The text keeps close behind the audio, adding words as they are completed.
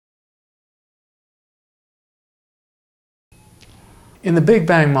In the Big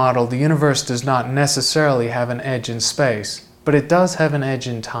Bang model, the universe does not necessarily have an edge in space, but it does have an edge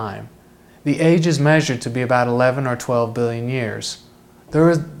in time. The age is measured to be about 11 or 12 billion years. There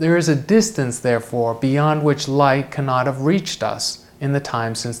is a distance, therefore, beyond which light cannot have reached us in the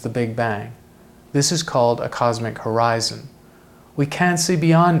time since the Big Bang. This is called a cosmic horizon. We can't see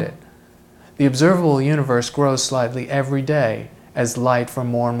beyond it. The observable universe grows slightly every day as light from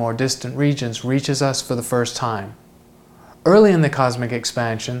more and more distant regions reaches us for the first time. Early in the cosmic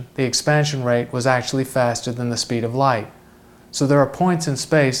expansion, the expansion rate was actually faster than the speed of light. So there are points in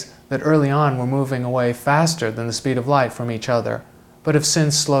space that early on were moving away faster than the speed of light from each other, but have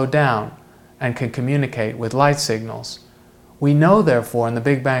since slowed down and can communicate with light signals. We know, therefore, in the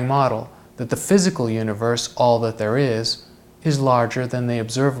Big Bang model that the physical universe, all that there is larger than the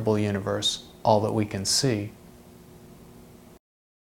observable universe, all that we can see.